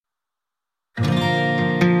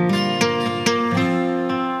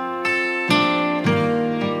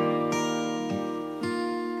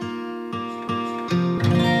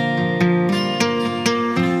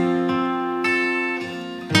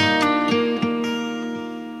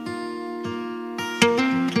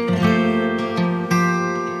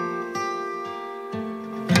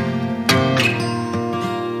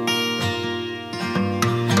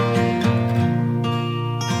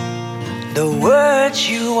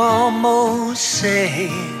almost say,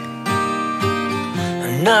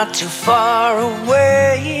 not too far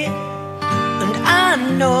away, and I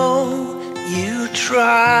know you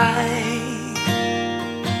try.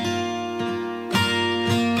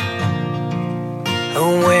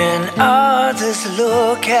 When others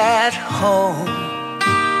look at home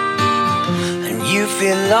and you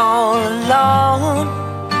feel all alone,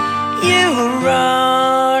 you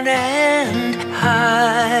run and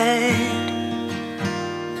hide.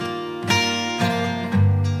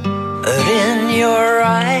 But in your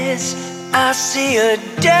eyes I see a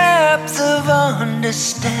depth of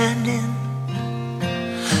understanding,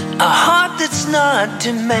 a heart that's not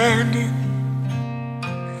demanding.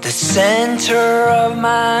 The center of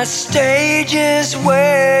my stage is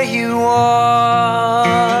where you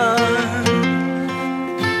are.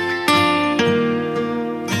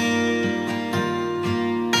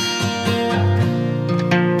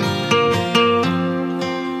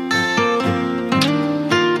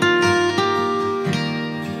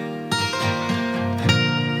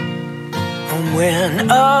 When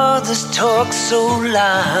others talk so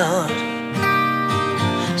loud,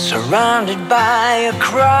 surrounded by a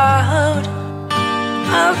crowd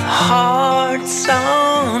of hearts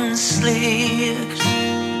on sleeves.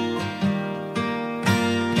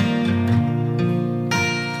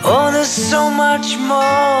 Oh, there's so much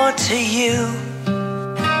more to you.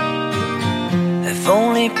 If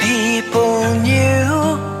only people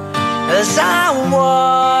knew as I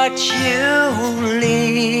watch you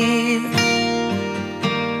leave.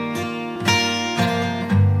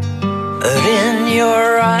 But in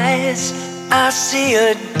your eyes I see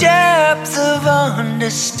a depth of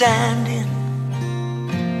understanding,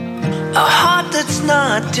 a heart that's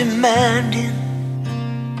not demanding.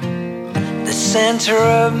 The center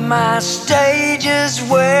of my stage is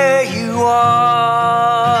where you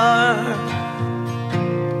are.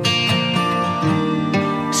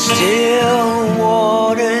 Still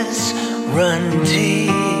waters run deep,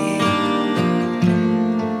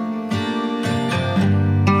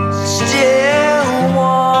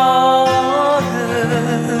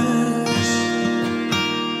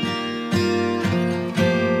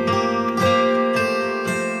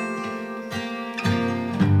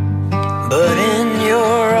 but in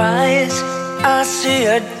your eyes I see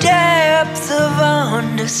a depth of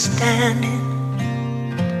understanding,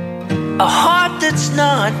 a heart that's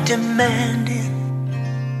not demanding.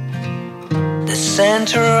 The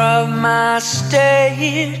center of my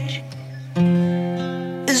stage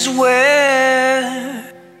is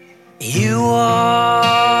where you are.